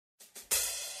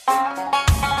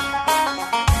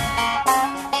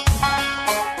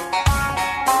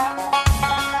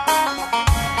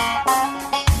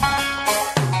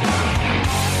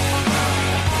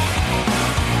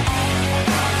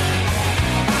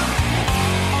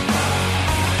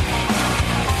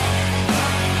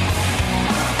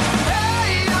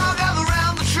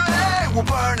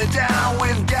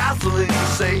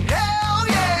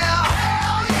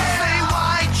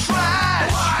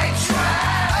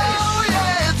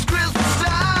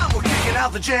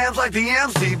off the jams like the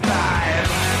MC5. That's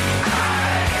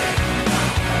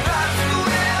the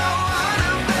way I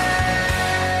wanna be.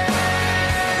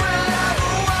 We'll have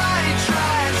a white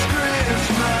trash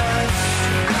Christmas.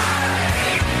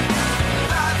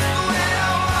 That's the way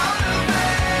I wanna be.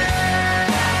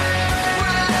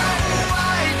 We'll have a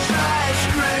white trash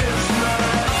Christmas.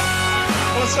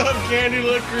 What's up, Candy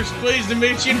Lookers? Pleased to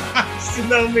meet you. Nice to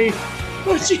know me.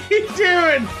 What you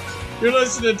doing? You're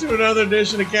listening to another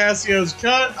edition of Cassio's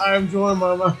Cut. I'm joined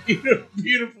by my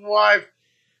beautiful wife,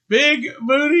 Big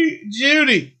Booty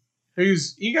Judy,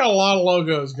 you got a lot of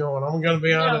logos going. I'm going to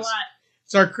be honest.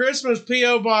 It's our Christmas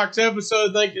P.O. Box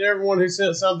episode. Thank you to everyone who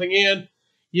sent something in.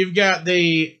 You've got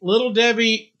the Little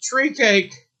Debbie tree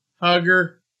cake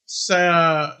hugger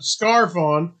scarf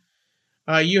on.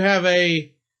 You have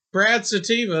a Brad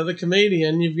Sativa, the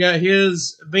comedian. You've got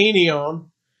his beanie on.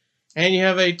 And you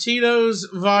have a Tito's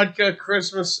vodka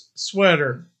Christmas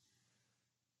sweater.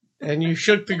 And you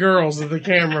shook the girls at the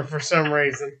camera for some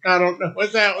reason. I don't know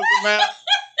what that was about.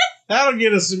 That'll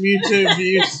get us some YouTube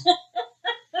views.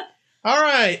 All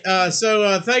right.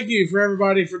 So thank you for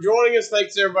everybody for joining us.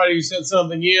 Thanks to everybody who sent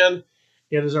something in.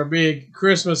 It is our big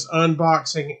Christmas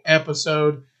unboxing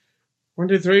episode. 1,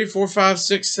 2, 3, 4, 5,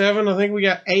 6, 7. I think we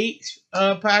got 8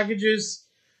 packages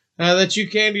that you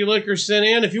Candy Lickers sent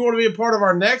in. If you want to be a part of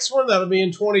our next one, that'll be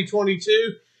in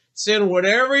 2022. Send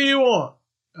whatever you want.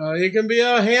 It can be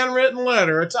a handwritten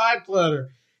letter, a typed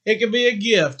letter. It can be a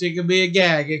gift. It can be a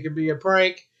gag. It can be a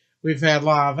prank. We've had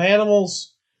live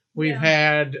animals. We've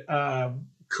had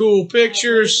cool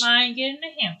pictures. I wouldn't mind getting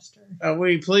a hamster.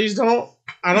 Please don't.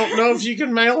 I don't know if you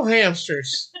can mail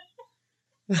hamsters.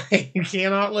 They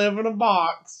cannot live in a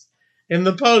box in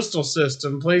the postal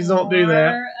system. Please don't do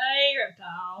that. Or a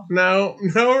reptile. No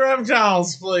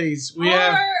reptiles, please. Or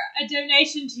a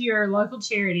donation to your local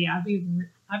charity.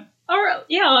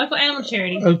 Local animal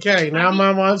charity. Okay, now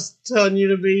my mom's telling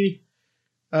you to be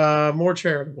more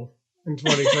charitable in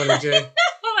 2022.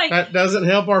 That doesn't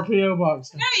help our P.O.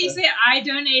 box. No, you say I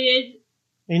donated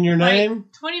in your name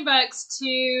 $20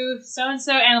 to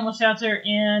so-and-so animal shelter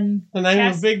in the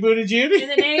name of Big Booty Judy? In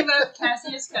the name of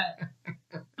Cassie's Cut.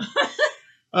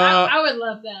 I would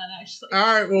love that, actually. All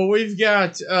right, well, we've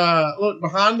got, look,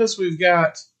 behind us, we've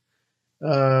got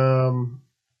the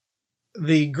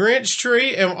Grinch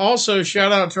tree, and also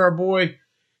shout out to our boy,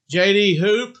 JD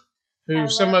Hoop, who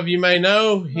some of you may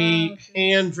know. He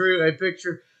hand drew a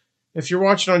picture. If you're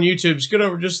watching on YouTube, scoot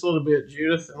over just a little bit,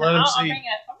 Judith, and let him see. I'll bring it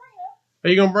up. Are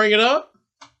you going to bring it up?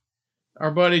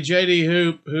 Our buddy, JD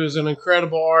Hoop, who is an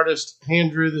incredible artist,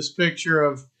 hand drew this picture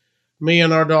of me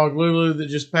and our dog Lulu that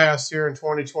just passed here in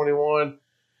 2021.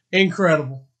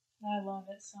 Incredible. I love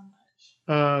it so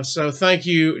much. So thank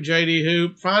you, JD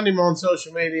Hoop. Find him on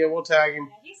social media. We'll tag him.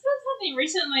 Yeah, he said something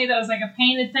recently that was like a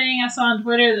painted thing I saw on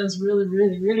Twitter that was really,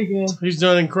 really, really good. He's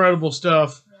done incredible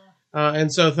stuff. Yeah.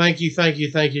 And so thank you,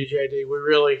 JD. We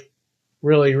really,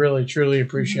 really, really, truly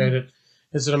appreciate it.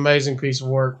 It's an amazing piece of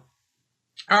work.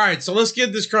 All right, so let's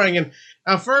get this cranking.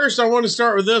 Now, first, I want to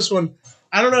start with this one.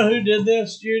 I don't know who did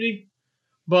this, Judy,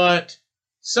 but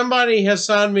somebody has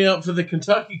signed me up for the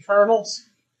Kentucky Colonels.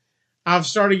 I've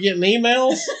started getting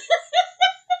emails.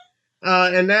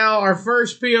 And now our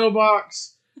first P.O.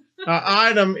 Box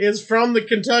item is from the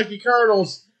Kentucky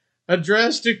Colonels,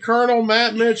 addressed to Colonel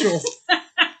Matt Mitchell.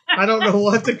 I don't know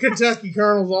what the Kentucky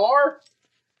Colonels are.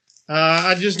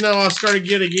 I just know I started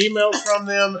getting emails from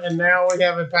them, and now we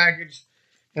have a package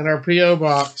in our P.O.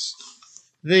 Box.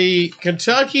 The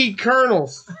Kentucky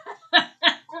Colonels.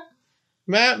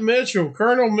 Matt Mitchell,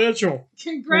 Colonel Mitchell.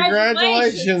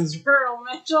 Congratulations, Colonel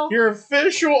Mitchell. Your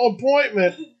official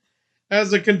appointment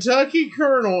as a Kentucky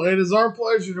Colonel. It is our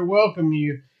pleasure to welcome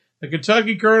you. The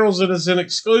Kentucky Colonels is an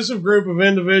exclusive group of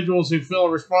individuals who feel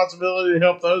a responsibility to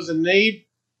help those in need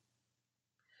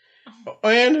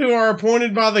and who are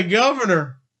appointed by the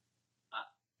governor.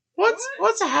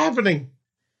 What's happening?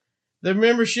 The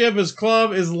membership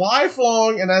club is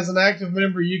lifelong, and as an active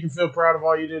member, you can feel proud of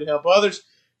all you do to help others.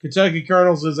 Kentucky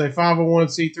Colonels is a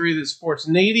 501c3 that supports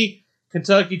needy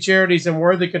Kentucky charities and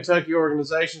worthy Kentucky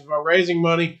organizations by raising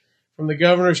money from the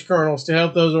governor's colonels to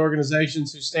help those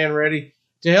organizations who stand ready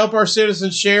to help our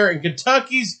citizens share in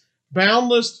Kentucky's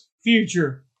boundless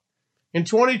future. In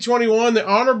 2021, the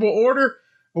Honorable Order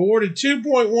awarded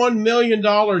 $2.1 million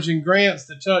in grants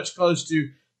that touch close to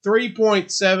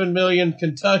 3.7 million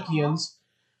Kentuckians.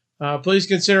 Please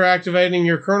consider activating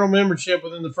your Colonel membership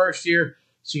within the first year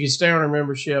so you can stay on our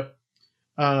membership.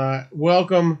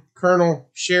 Welcome, Colonel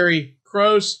Sherry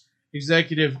Croce,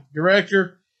 Executive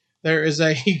Director. There is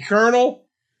a Colonel.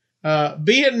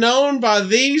 Be it known by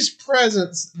these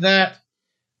presents that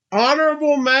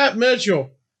Honorable Matt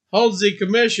Mitchell holds the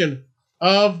commission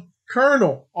of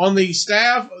Colonel on the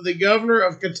staff of the Governor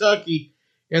of Kentucky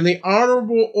and the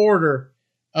Honorable Order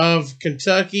of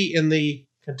Kentucky and the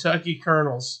Kentucky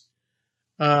Colonels.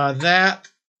 That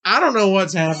I don't know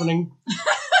what's happening,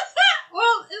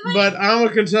 Well, but I'm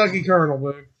a Kentucky Colonel,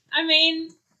 boo. I mean,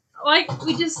 like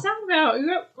we just talked about,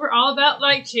 we're all about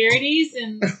like charities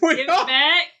and We giving are.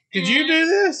 back. Did you do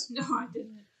this? No, I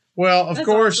didn't. Well, of That's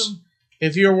course, awesome.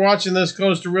 if you're watching this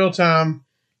close to real time,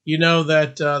 you know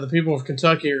that the people of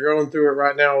Kentucky are going through it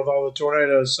right now with all the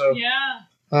tornadoes. So Yeah.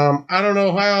 I don't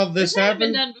know how this This hadn't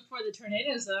been happened. done before the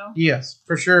tornadoes, though. Yes,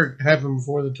 for sure, it happened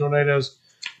before the tornadoes.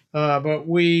 But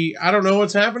I don't know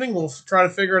what's happening. We'll try to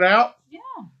figure it out. Yeah.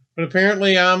 But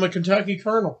apparently, I'm a Kentucky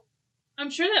Colonel. I'm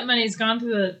sure that money's gone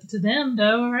to them,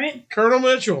 though, right? Colonel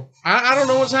Mitchell. I don't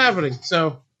know what's happening.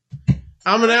 So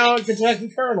I'm now a Kentucky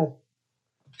Colonel.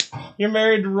 You're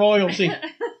married to royalty.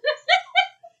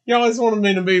 You always wanted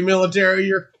me to be military.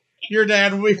 Your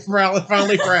dad will be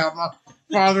finally proud. My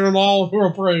father-in-law will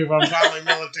approve. I'm finally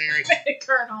military.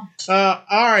 Colonel.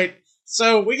 All right.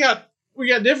 So we got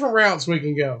different routes we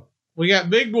can go. We got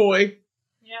Big Boy.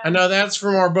 Yeah. I know that's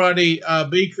from our buddy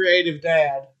Be Creative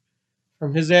Dad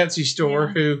from his Etsy store,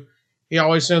 Yeah. who he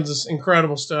always sends us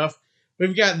incredible stuff.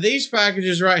 We've got these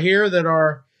packages right here that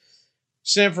are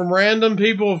sent from random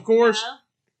people, of course. Yeah.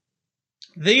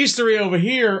 These three over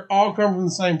here all come from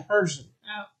the same person.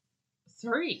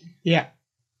 3. Yeah.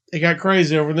 They got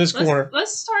crazy over in this corner.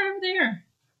 Let's start over there.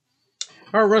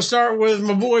 All right, we're going to start with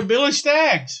my boy Billy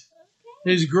Staggs.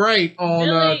 He's great on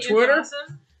Billy is Twitter.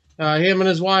 awesome. Him and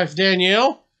his wife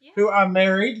Danielle, Yeah. who I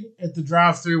married at the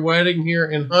drive-through wedding here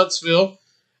in Huntsville.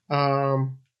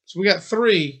 So we got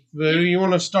 3. Boo, you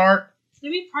want to start? Did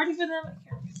we party with them? I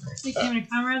can't remember if they came to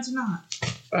Comrades or not.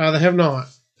 They have not.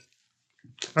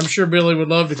 I'm sure Billy would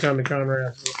love to come to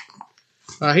Conrad.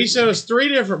 He sent us 3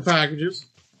 different packages.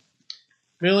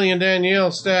 Billy and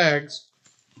Danielle Staggs.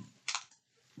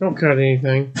 Don't cut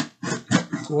anything.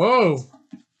 Whoa.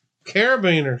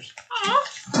 Carabiners. Aw.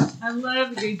 I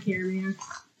love a good carabiner.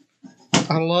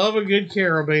 I love a good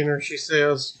carabiner, she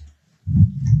says.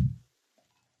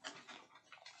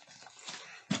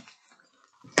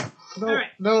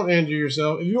 Don't injure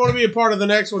yourself. If you want to be a part of the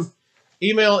next one,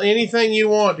 email anything you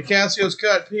want to Cassio's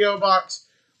Cut, P.O. Box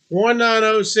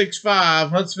 19065,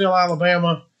 Huntsville,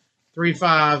 Alabama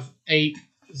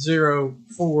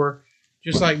 35804,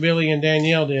 just like Billy and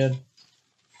Danielle did.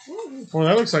 Well,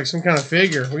 that looks like some kind of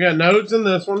figure. We got notes in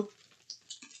this one.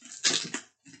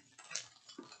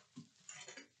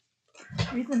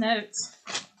 Read the notes.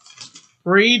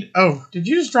 Oh, did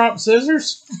you just drop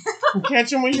scissors and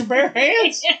catch them with your bare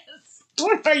hands? Yes.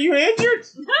 What, are you injured?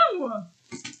 No.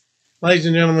 Ladies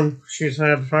and gentlemen, she's had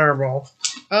a fireball.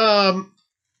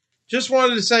 Just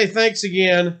wanted to say thanks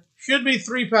again. Should be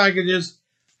 3 packages.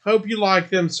 Hope you like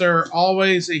them, sir.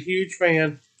 Always a huge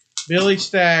fan. Billy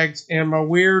Staggs and my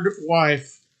weird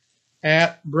wife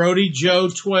at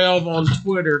BrodyJoe12 on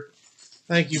Twitter.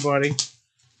 Thank you, buddy.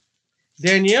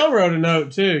 Danielle wrote a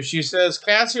note, too. She says,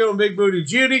 Cassio and Big Booty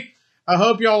Judy, I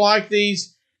hope y'all like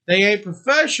these. They ain't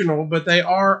professional, but they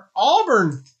are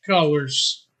Auburn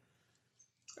colors.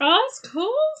 Oh, that's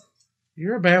cool.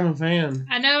 You're a Bama fan.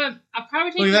 I know. I'll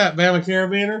probably take. Look at that, Bama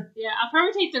Carabiner. Yeah, I'll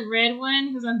probably take the red one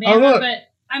because I'm Oh, Bama, look. but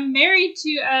I'm married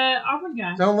to Auburn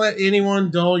guy. Don't let anyone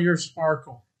dull your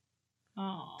sparkle.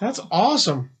 Oh. That's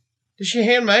awesome. Did she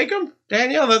hand make them?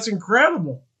 Danielle, that's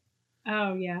incredible.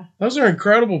 Oh yeah. Those are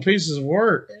incredible pieces of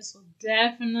work. This will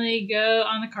definitely go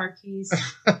on the car keys.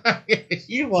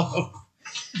 You love.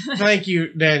 Thank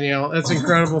you, Danielle. That's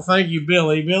incredible. Thank you,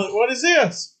 Billy. Billy, what is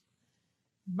this?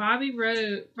 Bobby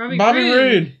Roode. Bobby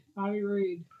Roode. Bobby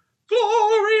Roode.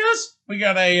 Glorious. We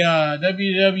got a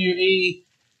WWE.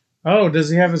 Oh,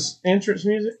 does he have his entrance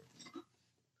music?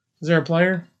 Is there a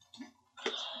player?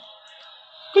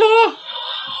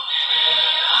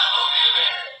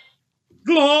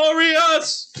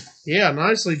 Glorious. Yeah,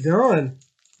 nicely done.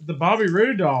 The Bobby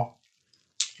Roode doll.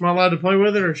 Am I allowed to play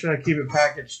with it, or should I keep it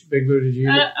packaged? Big booted you.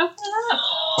 Open it up.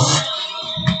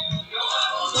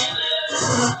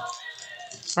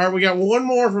 All right, we got one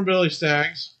more from Billy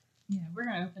Staggs. Yeah, we're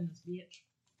gonna open this bitch.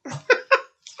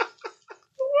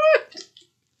 What?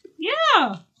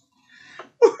 Yeah.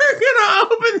 We're gonna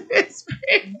open this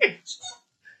bitch.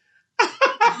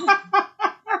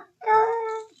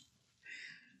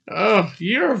 Oh,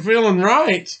 you're feeling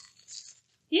right.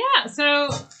 Yeah. So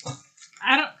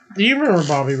I don't. Do you remember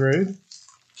Bobby Roode?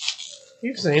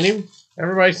 You've seen him.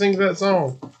 Everybody sings that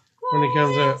song when he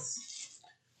comes out.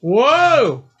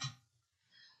 Whoa!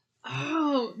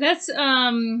 Oh, that's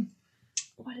who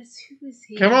is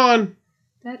he? Come on.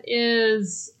 That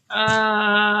is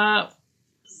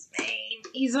his name.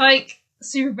 He's like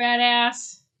super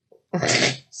badass.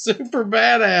 Super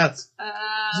badass.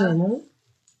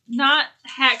 Not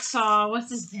Hacksaw.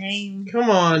 What's his name? Come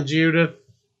on, Judith.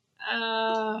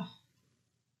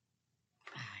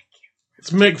 It's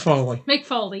Mick Foley. Mick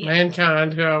Foley.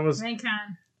 Mankind, who I was.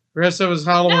 Mankind. Rest of his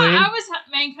Halloween. No, I was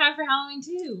Mankind for Halloween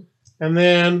too. And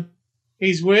then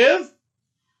he's with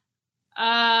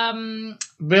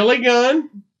Billy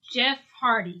Gunn. Jeff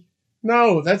Hardy.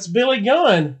 No, that's Billy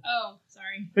Gunn, Oh,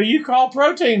 sorry. who you call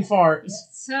protein farts.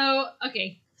 So,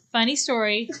 okay, funny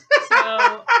story.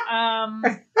 So,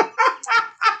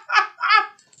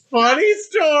 Funny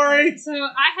story. so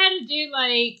I had to do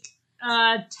like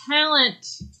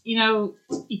talent. You know,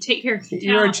 you take care of talent,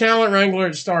 You're a talent wrangler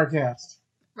at StarCast.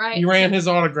 right? You ran his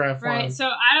autograph Right. line. So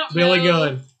I don't Billy know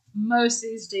Gunn. most of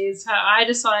these dudes. How I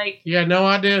just like. You had no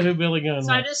idea who Billy Gunn was.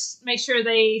 So I just make sure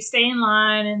they stay in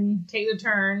line and take their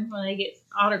turn when they get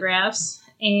autographs.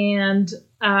 And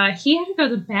he had to go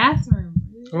to the bathroom.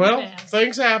 Really Well, fast.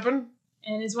 things happen.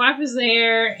 And his wife was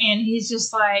there, and he's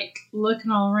just like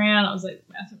looking all around. I was like,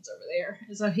 the bathroom's over there.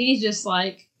 And so he's just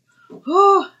like,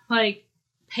 oh, like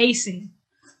pacing.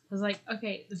 I was like,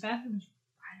 okay, the bathroom's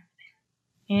right over there.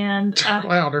 And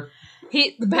Louder.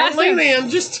 the Don't bathroom, lean in.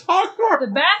 Just talk more. the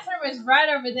bathroom is right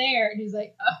over there. And he's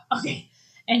like, oh, okay.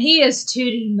 And he is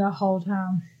tooting the whole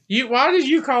time. Why did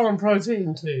you call them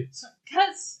protein toots?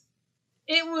 Because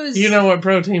it was. You know what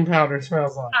protein powder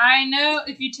smells like. I know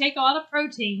if you take a lot of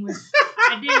protein, which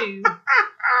I do.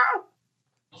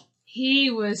 He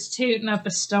was tooting up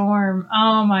a storm.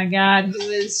 Oh my God. He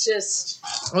was just.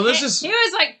 Well, this is He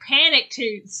was like panic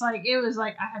toots. Like, it was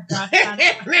like, I have got to find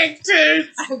a, Nick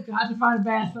Toots. I have got to find a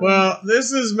bathroom. Well,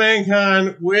 this is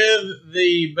Mankind with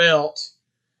the belt,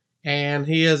 and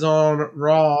he is on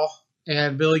Raw,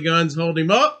 and Billy Gunn's holding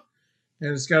him up,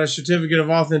 and it's got a certificate of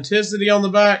authenticity on the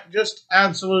back. Just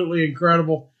absolutely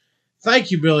incredible.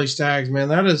 Thank you, Billy Staggs, man.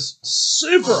 That is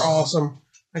super awesome.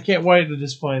 I can't wait to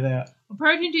display that. Well,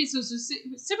 Protein Toots was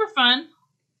super fun.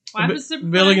 Wife was super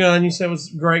Billy fun. Gunn, you said,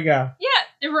 was a great guy. Yeah,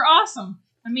 they were awesome.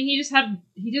 I mean, he just had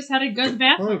to go to the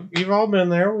bathroom. Look, you've all been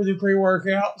there with your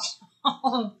pre-workouts.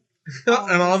 Oh,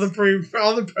 And all the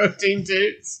protein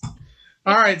toots.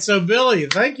 All right, so Billy,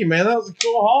 thank you, man. That was a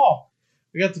cool haul.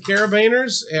 We got the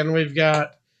carabiners, and we've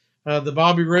got the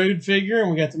Bobby Roode figure,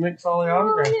 and we got the Mick Foley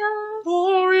autograph. yeah.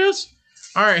 Glorious.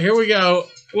 All right, here we go.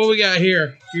 What we got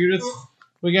here, Judith?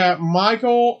 We got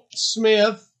Michael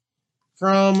Smith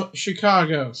from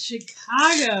Chicago.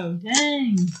 Chicago,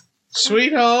 dang.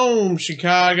 Sweet home,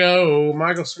 Chicago.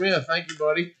 Michael Smith, thank you,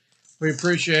 buddy. We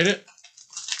appreciate it.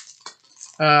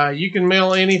 You can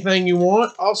mail anything you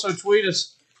want. Also, tweet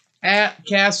us at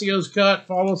Cassio's Cut.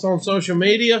 Follow us on social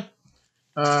media.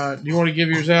 Do you want to give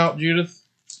yours out, Judith?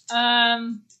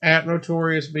 At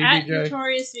Notorious BBJ. At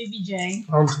Notorious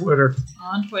BBJ on Twitter.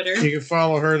 on Twitter. You can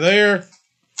follow her there.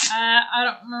 I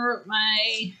don't remember what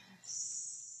my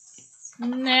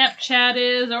Snapchat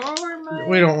is or my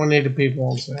We don't need the people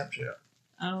on Snapchat.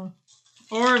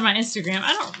 or my Instagram.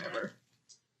 I don't remember.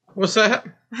 What's that?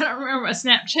 I don't remember my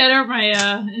Snapchat or my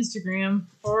Instagram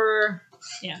or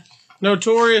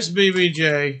Notorious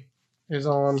BBJ is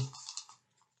on.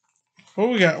 What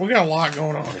we got? We got a lot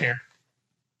going on here.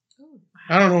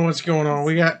 I don't know what's going on.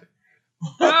 We got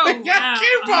Oh, we got wow.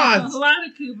 coupons. A lot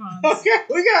of coupons. Okay,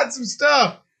 we got some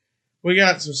stuff. We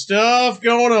got some stuff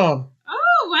going on.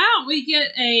 Oh wow, we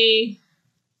get a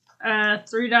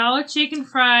 $3 chicken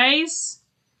fries,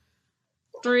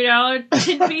 $3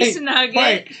 10-piece nugget.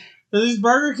 Wait, are these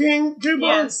Burger King coupons?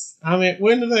 Yes. I mean,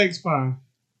 when do they expire?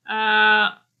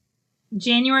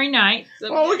 January 9th.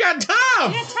 Oh, we got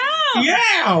time. Yeah, Tom.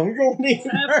 Yeah, we're gonna need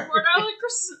 $4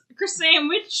 croissant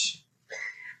sandwich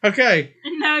Okay,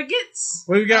 and nuggets.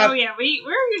 we've got Oh yeah,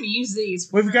 we're gonna use these.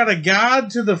 we've got a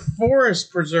guide to the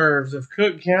forest preserves of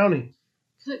Cook County.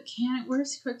 Cook County.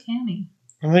 Where's Cook County?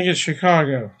 I think it's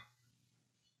Chicago.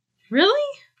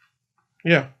 Really?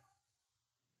 Yeah.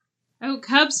 Oh,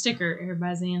 Cub sticker.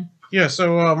 Everybody's in. Yeah,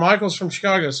 so Michael's from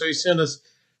Chicago, so he sent us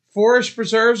Forest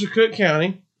Preserves of Cook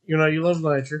County. You know, you love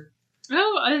nature.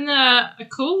 Oh, and a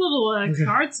cool little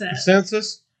card set.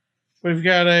 Census. We've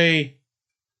got the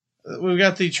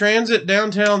Transit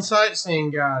Downtown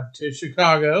Sightseeing Guide to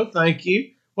Chicago. Thank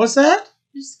you. What's that?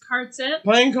 Just a card set.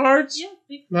 Playing cards? Yeah.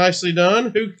 Big Nicely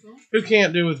done. cool. Who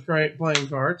can't do with playing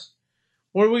cards?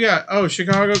 What do we got? Oh,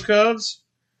 Chicago Cubs.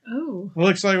 Oh.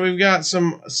 Looks like we've got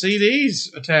some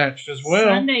CDs attached as well.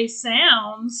 Sunday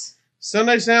Sounds.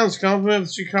 Sunday Sounds compliment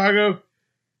with Chicago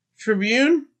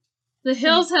Tribune. The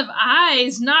Hills Have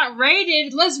Eyes, not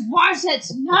rated. Let's watch that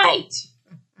tonight.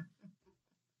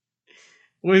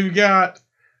 We've got.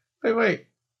 Wait.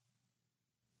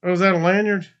 Was that a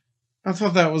lanyard? I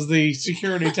thought that was the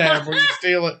security tab where you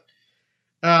steal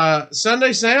it.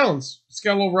 Sunday Sounds. It's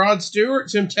got a little Rod Stewart,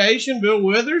 Temptation, Bill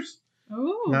Withers.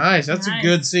 Ooh, Nice. That's a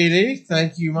good CD.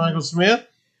 Thank you, Michael Smith.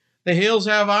 The Hills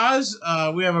Have Eyes.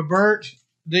 We have a burnt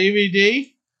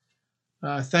DVD.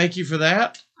 Thank you for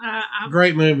that.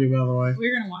 Great movie, by the way.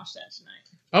 We're going to watch that tonight.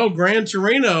 Oh, Gran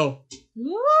Torino.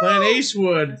 Ooh, Clint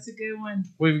Eastwood. that's a good one.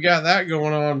 We've got that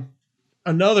going on.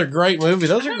 Another great movie.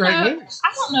 Those are great movies.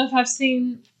 I don't know if I've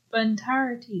seen the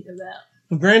entirety of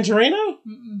that. Gran Torino?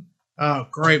 Mm-mm. Oh,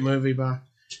 great movie by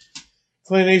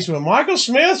Clint Eastwood. Michael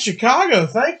Smith, Chicago.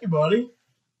 Thank you, buddy.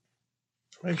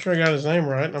 Make sure I got his name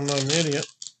right. I'm not an idiot.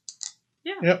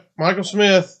 Yeah. Yep. Michael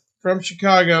Smith from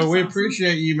Chicago. That's we awesome.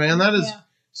 appreciate you, man. That is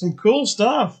some cool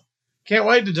stuff. Can't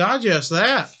wait to digest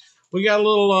that. We got a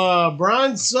little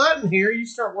Brian Sutton here. You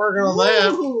start working on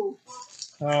that. Ooh.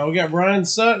 We got Brian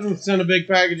Sutton. Sent a big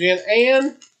package in.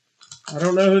 And I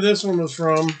don't know who this one was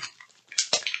from.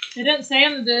 It doesn't say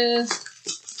on the disc.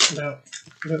 No.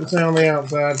 It doesn't say on the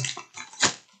outside.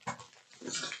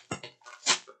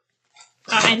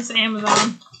 It's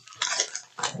Amazon.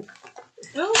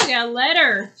 Oh, we got a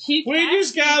letter. We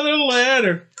just got a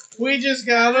letter. We just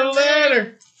got a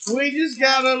letter. We just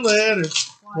got a letter.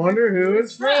 Wonder who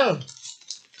it's from.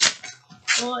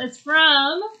 Well, it's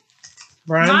from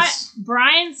Brian.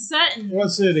 Brian Sutton What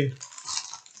city?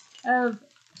 of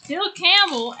Phil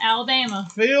Campbell, Alabama.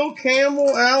 Phil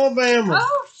Campbell, Alabama.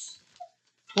 Oh,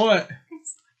 What?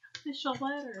 it's official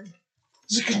letter.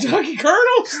 It's a Kentucky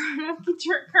Colonel?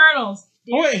 Colonels.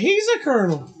 Oh, wait, he's a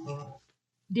colonel.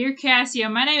 Dear Cassio,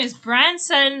 my name is Brian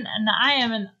Sutton, and I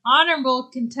am an honorable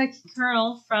Kentucky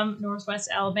Colonel from Northwest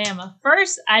Alabama.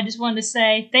 First, I just wanted to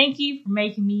say thank you for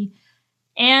making me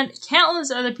and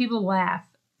countless other people laugh.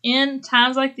 In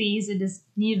times like these, it is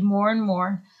needed more and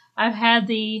more. I've had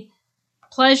the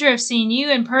pleasure of seeing you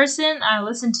in person. I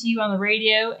listen to you on the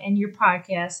radio and your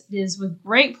podcast. It is with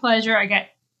great pleasure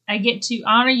I get to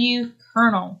honor you,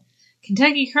 Colonel.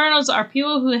 Kentucky Colonels are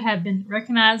people who have been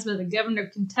recognized by the governor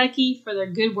of Kentucky for their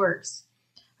good works.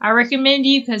 I recommend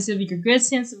you because of your good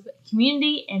sense of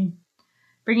community and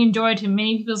bringing joy to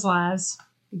many people's lives.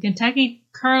 The Kentucky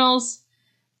Colonels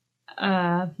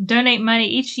donate money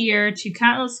each year to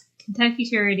countless Kentucky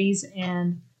charities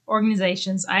and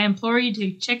organizations. I implore you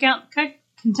to check out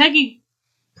Kentucky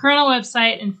Colonel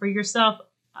website and for yourself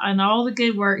on all the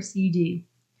good works you do,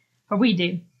 or we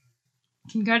do.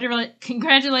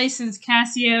 Congratulations,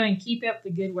 Cassio, and keep up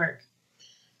the good work.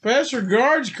 Best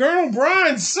regards, Colonel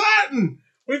Brian Sutton.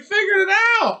 We figured it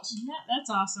out. That's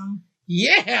awesome.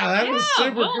 Yeah, that was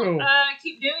super cool.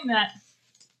 Keep doing that.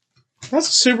 That's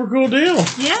a super cool deal.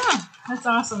 Yeah, that's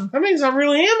awesome. That means I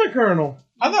really am a colonel.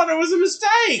 I thought it was a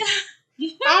mistake. Yeah.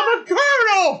 I'm a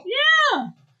colonel. Yeah.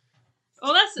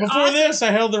 Well, that's Before awesome. this,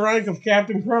 I held the rank of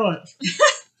Captain Crunch.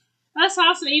 That's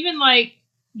awesome. Even like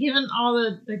given all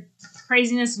the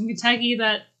craziness in Kentucky,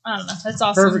 that I don't know. That's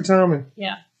awesome. Perfect timing.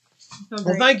 Yeah.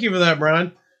 Well, thank you for that,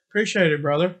 Brian. Appreciate it,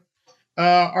 brother.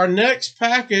 Our next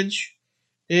package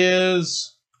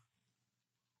is.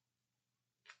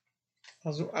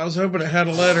 I was hoping it had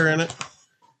a letter in it.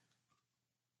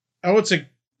 Oh, it's a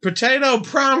Potato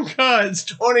Prime Cuts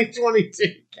 2022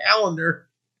 calendar.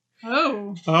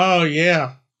 Oh. Oh,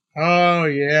 yeah. Oh,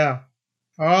 yeah.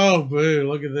 Oh, boo.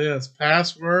 Look at this.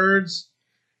 Passwords,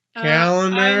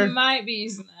 calendar, I might be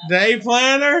using that. day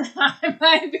planner. I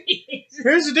might be.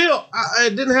 Here's the deal.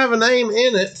 It didn't have a name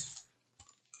in it.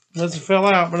 Unless it fell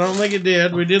out, but I don't think it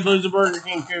did. We did lose a Burger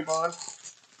King coupon.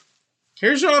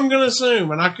 Here's what I'm going to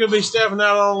assume, and I could be stepping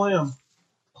out on a limb.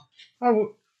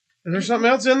 Oh, is there something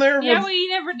else in there? Yeah, we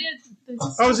never did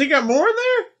this. Oh, has he got more in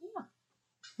there? Yeah.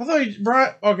 I thought he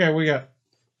brought. Okay, we got.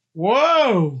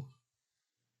 Whoa.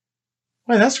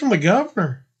 Wait, that's from the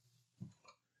governor.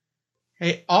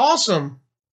 Hey, awesome.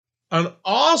 An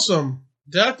awesome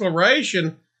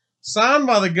declaration signed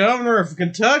by the governor of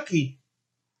Kentucky.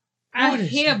 I What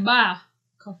is hereby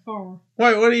confer.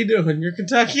 Wait, what are you doing? Your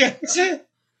Kentucky accent?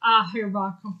 I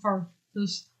hereby confer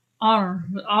this honor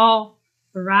with all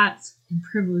the rights and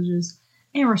privileges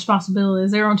and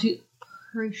responsibilities thereunto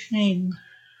appreciated.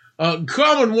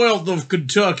 Commonwealth of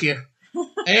Kentucky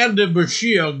and the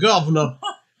Bashir governor,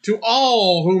 to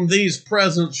all whom these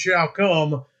presents shall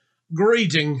come,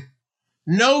 greeting.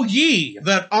 Know ye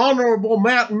that Honorable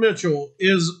Matt Mitchell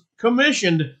is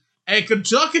commissioned a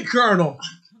Kentucky colonel,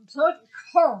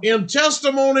 in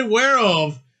testimony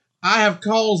whereof I have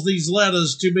caused these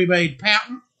letters to be made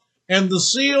patent, and the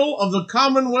seal of the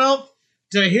Commonwealth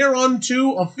to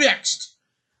hereunto affixed.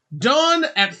 Done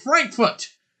at Frankfurt,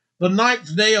 the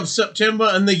 9th day of September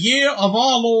in the year of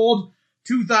our Lord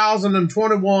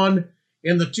 2021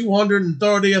 in the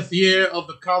 230th year of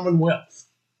the Commonwealth.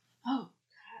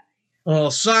 Oh,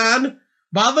 Signed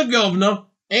by the governor,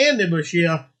 Andy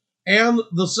Beshear, and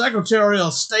the Secretary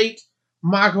of State,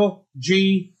 Michael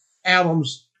G.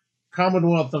 Adams,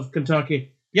 Commonwealth of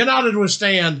Kentucky. United we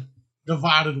stand,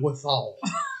 divided we fall.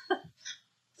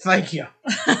 Thank you.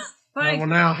 I will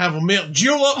now have a milk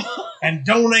julep and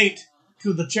donate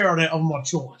to the charity of my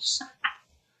choice.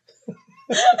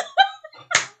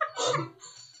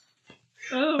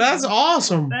 Oh, That's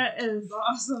awesome. that is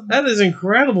awesome. That is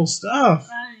incredible stuff.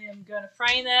 I am going to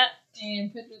frame that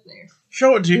and put it there.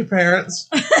 Show it to your parents.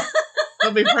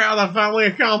 They'll be proud I finally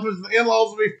accomplished. The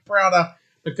in-laws will be proud I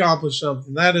accomplished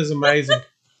something. That is amazing.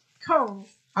 Cool.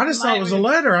 I just thought it was a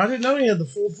letter. I didn't know he had the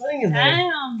full thing in there.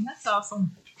 Damn, that's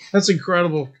awesome. That's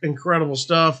incredible, incredible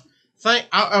stuff.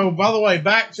 Oh, by the way,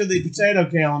 back to the potato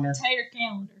calendar. Potato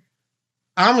calendar.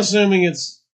 I'm assuming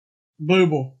it's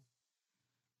Booble.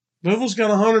 Booble's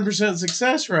got a 100%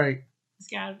 success rate. It's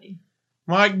got to be.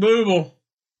 Mike Booble,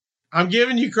 I'm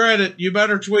giving you credit. You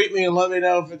better tweet me and let me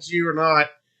know if it's you or not.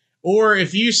 Or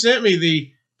if you sent me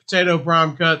the Potato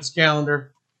Prime Cuts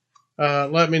calendar,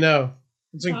 let me know.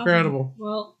 It's incredible.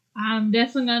 Well, I'm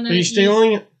definitely going to. Are you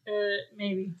stealing it?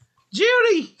 Maybe.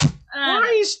 Judy, why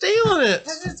are you stealing it?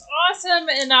 Because it's awesome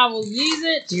and I will use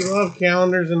it. You love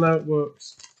calendars and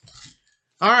notebooks.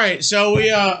 All right, so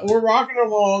we're rocking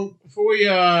along. Before we, you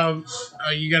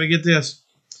got to get this.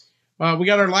 We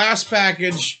got our last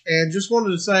package, and just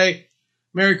wanted to say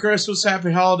Merry Christmas,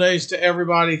 Happy Holidays to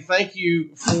everybody. Thank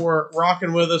you for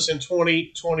rocking with us in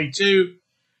 2022.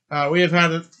 We have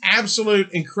had an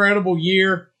absolute incredible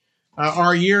year.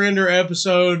 Our year-ender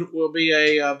episode will be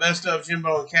a best of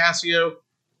Jimbo and Casio.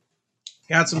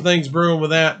 Got some things brewing with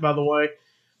that, by the way.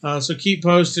 So keep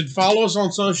posted. Follow us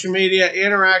on social media.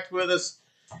 Interact with us.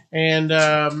 And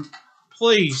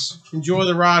please enjoy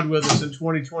the ride with us in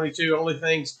 2022. Only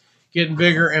things getting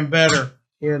bigger and better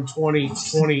in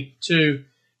 2022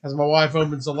 as my wife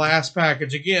opens the last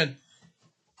package. Again,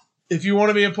 if you want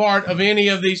to be a part of any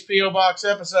of these P.O. Box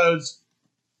episodes,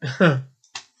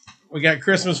 we got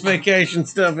Christmas vacation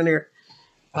stuff in here.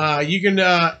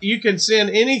 You can send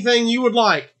anything you would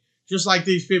like, just like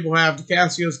these people have, to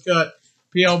Casio's Cut,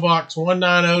 P.O. Box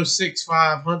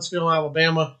 19065, Huntsville,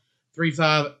 Alabama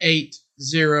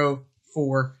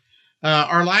 35804.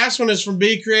 Our last one is from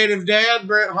Be Creative Dad,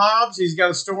 Brent Hobbs. He's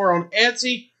got a store on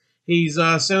Etsy. He's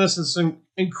sent us some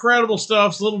incredible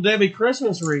stuff. Little Debbie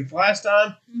Christmas wreath. Last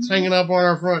time, it's hanging up on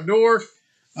our front door.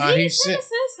 Who sent us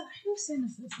this?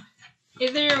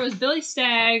 Either it was Billy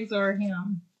Staggs or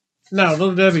him. No,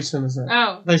 Little Debbie sent us that.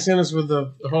 Oh. They sent us with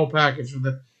the whole package with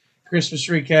the Christmas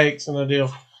tree cakes and the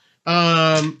deal.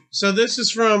 So this is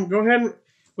from, go ahead and,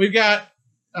 we've got,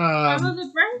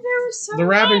 the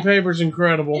wrapping paper is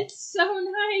incredible. It's so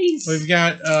nice. We've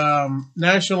got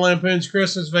National Lampoon's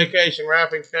Christmas Vacation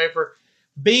wrapping paper.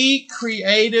 Be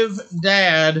Creative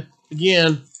Dad.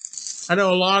 Again, I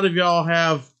know a lot of y'all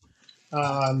have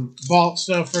bought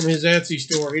stuff from his Etsy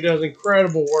store. He does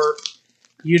incredible work.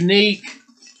 Unique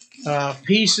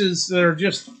pieces that are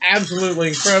just absolutely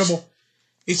incredible.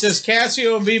 He says,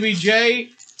 Casio and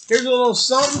BBJ, here's a little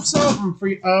something for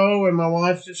you. Oh, and my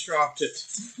wife just dropped it.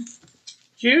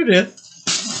 Judith,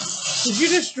 did you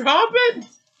just drop it?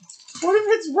 What if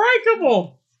it's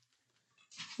breakable?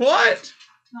 What?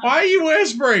 Why are you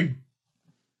whispering?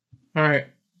 All right.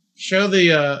 Show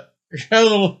the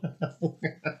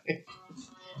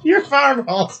your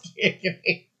fireball's kicking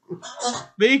me.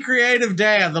 Be Creative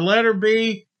Dad. The letter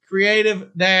B,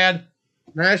 Creative Dad.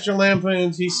 National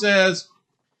Lampoons. He says,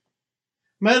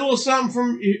 made a little something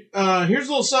from here's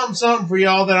a little something for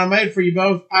y'all that I made for you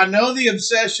both. I know the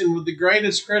obsession with the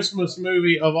greatest Christmas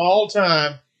movie of all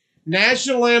time,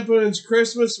 National Lampoon's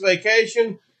Christmas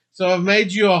Vacation. So I've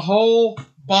made you a whole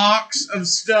box of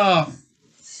stuff.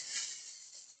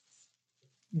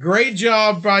 Great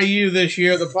job by you this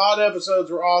year. The pod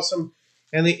episodes were awesome,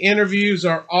 and the interviews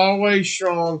are always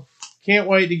strong. Can't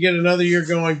wait to get another year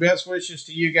going. Best wishes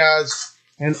to you guys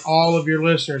and all of your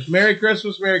listeners. Merry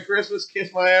Christmas, Merry Christmas.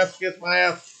 Kiss my ass, kiss my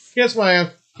ass, kiss my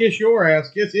ass, kiss your ass,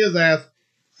 kiss his ass.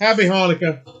 Happy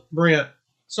Hanukkah, Brent.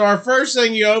 So our first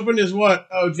thing you opened is what?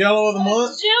 Oh, Jello of the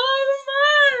Month? Jello of the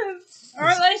Month!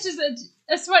 Or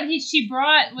that's what she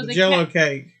brought. Was the Jello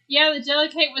cake. Yeah, the Jello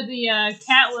cake with the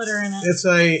cat litter in it. It's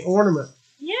a ornament.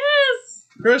 Yes!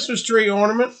 Christmas tree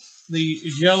ornament. The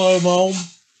Jello mold.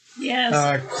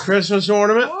 Yes. Christmas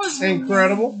ornament.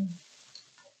 Incredible.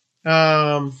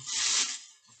 That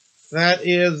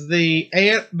is the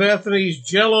Aunt Bethany's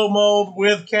Jello mold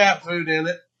with cat food in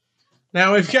it.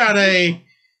 Now we've got a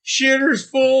Shitter's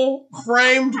Full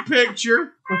framed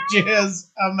picture, which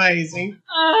is amazing.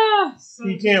 So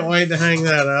You can't wait to hang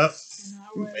that up.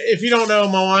 If you don't know,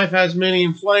 my wife has many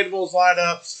inflatables, light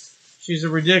ups. She's a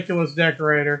ridiculous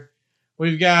decorator.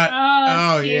 We've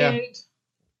got yeah.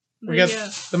 We got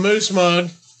the Moose Mug.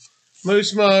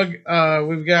 Moose Mug.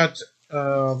 We've got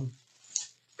pot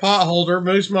holder.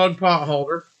 Moose Mug pot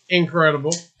holder.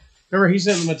 Incredible. Remember, he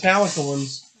sent the Metallica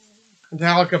ones.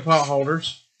 Metallica pot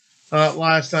holders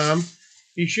last time.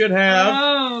 You should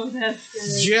have that's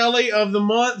good. Jelly of the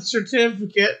Month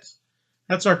certificate.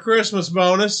 That's our Christmas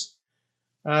bonus.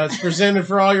 It's presented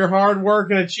for all your hard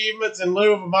work and achievements in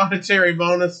lieu of a monetary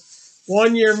bonus.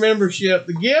 1 year membership.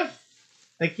 The gift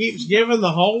that keeps giving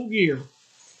the whole year.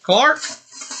 Clark,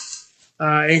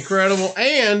 incredible.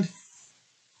 And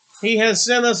he has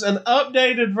sent us an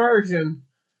updated version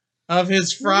of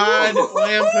his Fried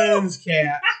Lampoon's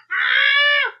cat.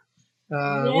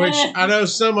 Which I know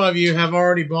some of you have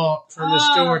already bought from the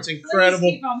store. It's incredible.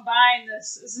 Please keep on buying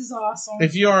this. This is awesome.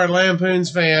 If you are a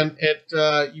Lampoon's fan,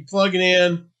 you plug it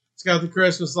in. It's got the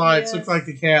Christmas lights. Yes. Looks like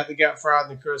the cat that got fried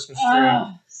in the Christmas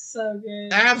tree. So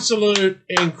good. Absolute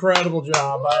incredible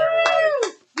job by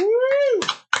everybody. Woo!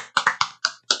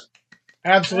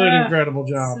 Absolute incredible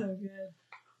job. So good.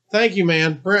 Thank you,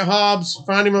 man. Brent Hobbs.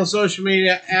 Find him on social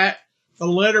media at the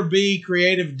letter B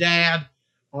Creative Dad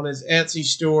on his Etsy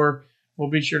store. We'll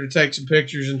be sure to take some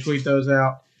pictures and tweet those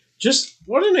out. Just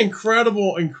what an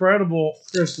incredible, incredible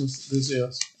Christmas this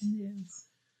is. Yes.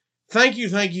 Thank you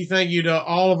to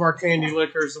all of our candy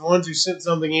lickers, the ones who sent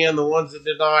something in, the ones that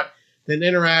did not, that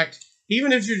interact.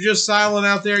 Even if you're just silent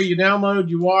out there, you download,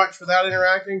 you watch without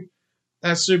interacting,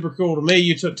 that's super cool. To me,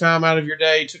 you took time out of your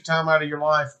day, you took time out of your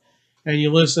life, and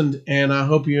you listened, and I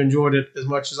hope you enjoyed it as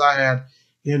much as I had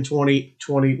in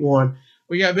 2021.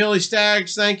 We got Billy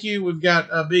Staggs, thank you. We've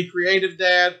got Be Creative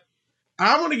Dad.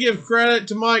 I'm going to give credit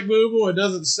to Mike Booble. It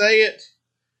doesn't say it,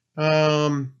 but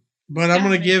I'm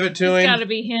going to give it to him. It's got to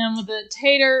be him with the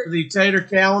tater. The tater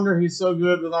calendar. He's so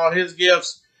good with all his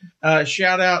gifts.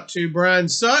 Shout out to Brian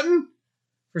Sutton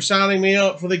for signing me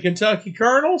up for the Kentucky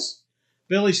Colonels.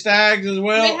 Billy Staggs as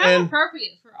well. They have and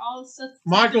appropriate for all the stuff.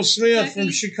 Michael Smith from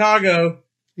Chicago.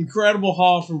 Incredible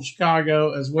haul from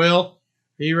Chicago as well.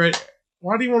 Are you ready?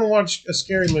 Why do you want to watch a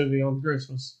scary movie on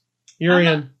Christmas?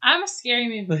 I'm a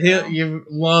scary movie girl.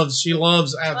 She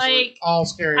loves absolutely all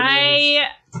scary movies.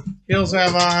 Hills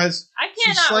Have Eyes. I She's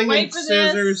cannot slinging wait for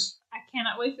scissors. this. I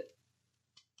cannot wait for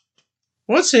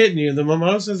What's hitting you? The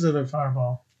mimosas or the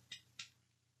Fireball?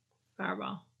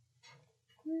 Fireball.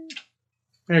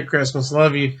 Merry Christmas.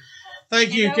 Love you.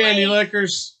 Thank you, No Candy way.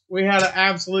 Lickers. We had an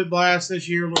absolute blast this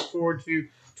year. Look forward to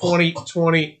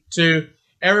 2022.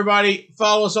 Everybody,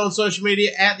 follow us on social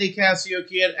media at The Cassio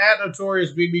Kid, at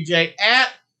Notorious BBJ,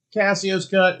 at Cassio's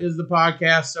Cut is the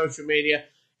podcast social media.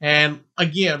 And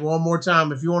again, one more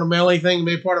time, if you want to mail anything and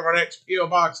be a part of our next P.O.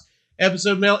 Box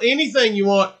episode, mail anything you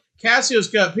want. Cassio's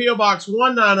Cut, P.O. Box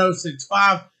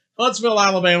 19065, Huntsville,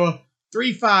 Alabama,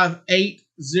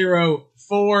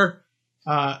 35804.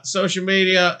 Social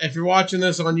media, if you're watching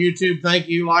this on YouTube, thank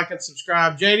you. Like and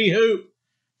subscribe. JD Hoop,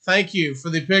 thank you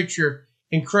for the picture.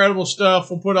 Incredible stuff.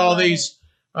 We'll put all these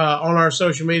on our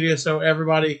social media so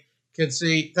everybody can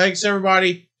see. Thanks,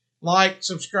 everybody. Like,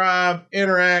 subscribe,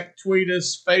 interact, tweet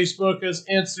us, Facebook us,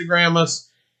 Instagram us.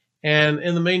 And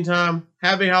in the meantime,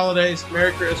 happy holidays,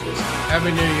 Merry Christmas,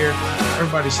 Happy New Year.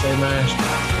 Everybody stay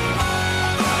mashed.